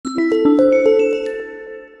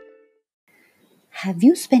Have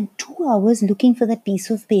you spent 2 hours looking for that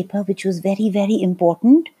piece of paper which was very, very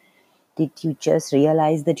important? Did you just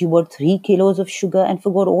realize that you bought 3 kilos of sugar and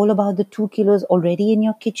forgot all about the 2 kilos already in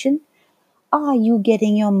your kitchen? Are you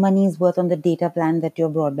getting your money's worth on the data plan that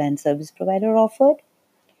your broadband service provider offered?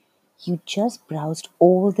 You just browsed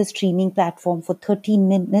all the streaming platform for 13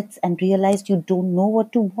 minutes and realized you don't know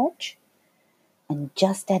what to watch? And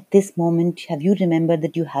just at this moment, have you remembered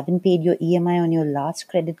that you haven't paid your EMI on your last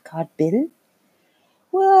credit card bill?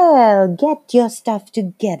 Well, get your stuff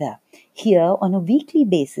together. Here, on a weekly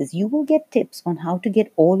basis, you will get tips on how to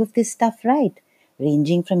get all of this stuff right,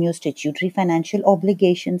 ranging from your statutory financial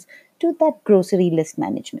obligations to that grocery list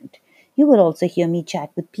management. You will also hear me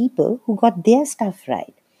chat with people who got their stuff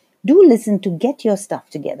right. Do listen to Get Your Stuff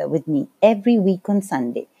Together with me every week on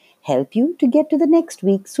Sunday. Help you to get to the next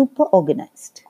week super organized.